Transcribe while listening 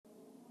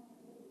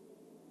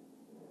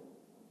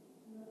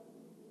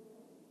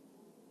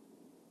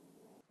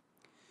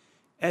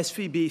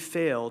SVB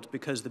failed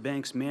because the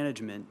bank's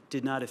management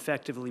did not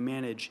effectively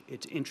manage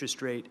its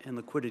interest rate and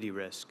liquidity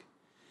risk,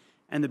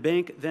 and the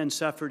bank then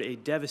suffered a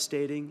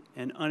devastating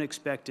and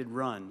unexpected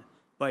run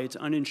by its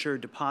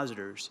uninsured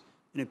depositors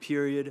in a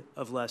period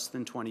of less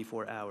than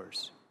 24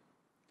 hours.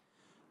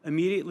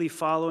 Immediately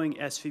following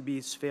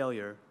SVB's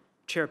failure,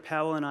 Chair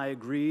Powell and I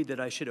agreed that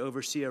I should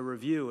oversee a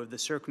review of the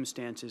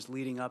circumstances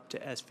leading up to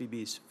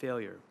SVB's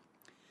failure.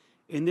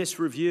 In this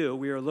review,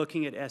 we are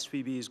looking at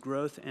SVB's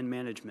growth and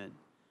management,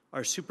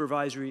 our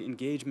supervisory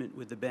engagement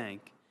with the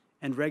bank,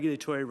 and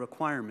regulatory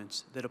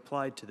requirements that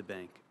applied to the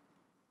bank.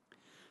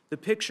 The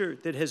picture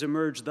that has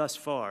emerged thus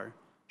far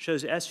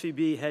shows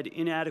SVB had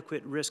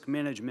inadequate risk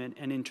management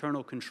and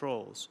internal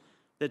controls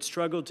that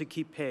struggled to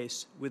keep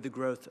pace with the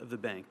growth of the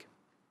bank.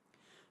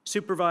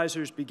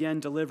 Supervisors began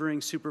delivering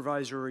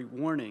supervisory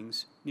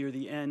warnings near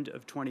the end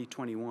of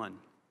 2021.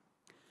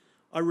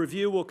 Our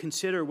review will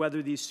consider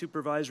whether these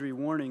supervisory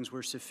warnings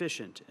were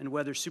sufficient and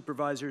whether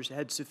supervisors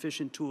had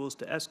sufficient tools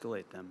to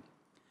escalate them.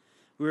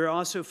 We are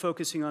also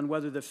focusing on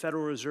whether the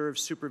Federal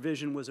Reserve's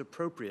supervision was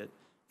appropriate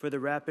for the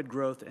rapid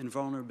growth and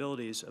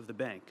vulnerabilities of the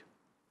bank.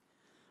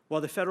 While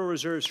the Federal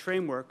Reserve's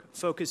framework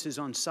focuses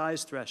on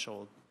size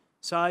threshold,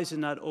 size is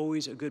not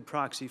always a good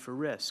proxy for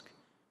risk,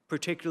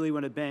 particularly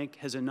when a bank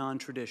has a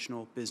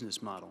non-traditional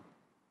business model.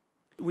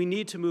 We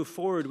need to move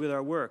forward with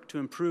our work to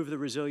improve the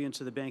resilience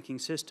of the banking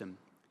system,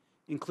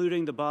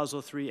 including the Basel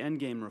III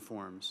Endgame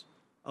reforms,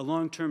 a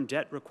long-term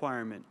debt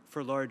requirement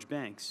for large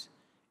banks,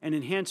 and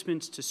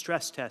enhancements to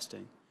stress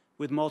testing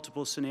with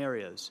multiple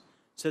scenarios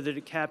so that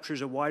it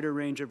captures a wider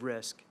range of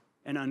risk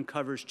and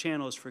uncovers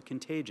channels for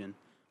contagion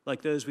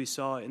like those we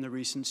saw in the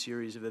recent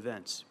series of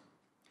events.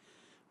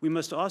 We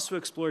must also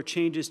explore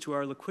changes to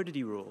our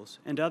liquidity rules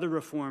and other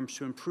reforms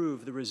to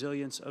improve the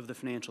resilience of the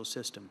financial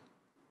system.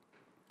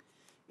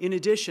 In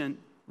addition,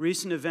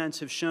 recent events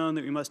have shown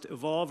that we must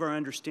evolve our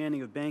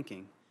understanding of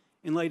banking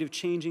in light of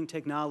changing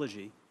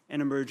technology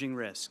and emerging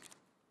risk.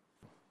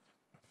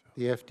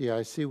 The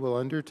FDIC will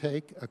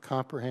undertake a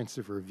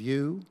comprehensive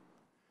review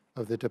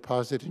of the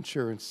deposit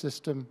insurance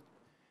system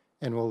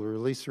and will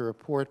release a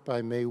report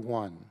by May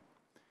 1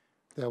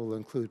 that will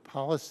include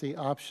policy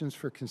options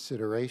for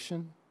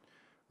consideration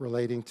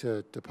relating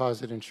to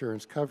deposit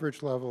insurance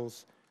coverage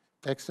levels,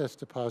 excess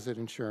deposit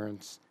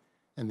insurance,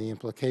 and the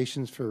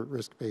implications for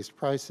risk-based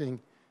pricing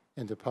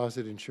and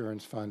deposit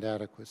insurance fund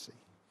adequacy.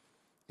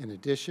 In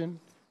addition,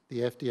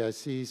 the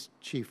FDIC's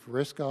Chief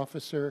Risk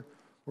Officer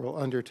will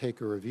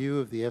undertake a review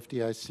of the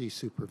FDIC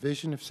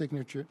supervision of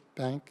Signature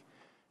Bank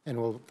and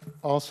will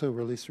also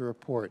release a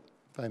report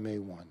by May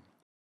 1.